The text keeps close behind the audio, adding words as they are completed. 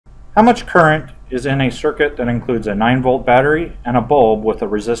How much current is in a circuit that includes a 9-volt battery and a bulb with a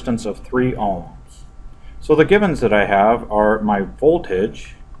resistance of 3 ohms? So the givens that I have are my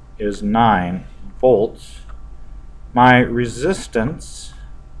voltage is 9 volts, my resistance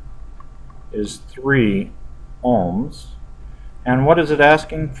is 3 ohms, and what is it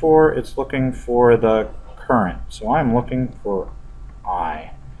asking for? It's looking for the current. So I'm looking for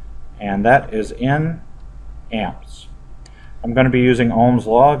I, and that is in amps. I'm going to be using Ohm's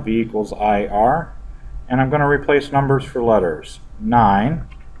law, V equals IR, and I'm going to replace numbers for letters. 9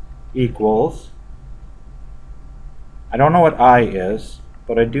 equals, I don't know what I is,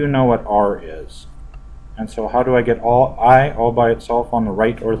 but I do know what R is. And so how do I get I all by itself on the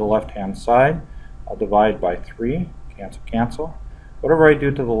right or the left hand side? I'll divide by 3, cancel, cancel. Whatever I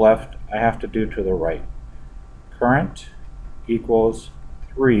do to the left, I have to do to the right. Current equals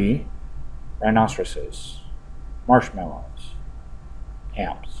 3 rhinoceroses, marshmallows,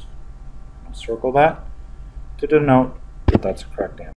 amps. I'll circle that to denote that that's the correct answer.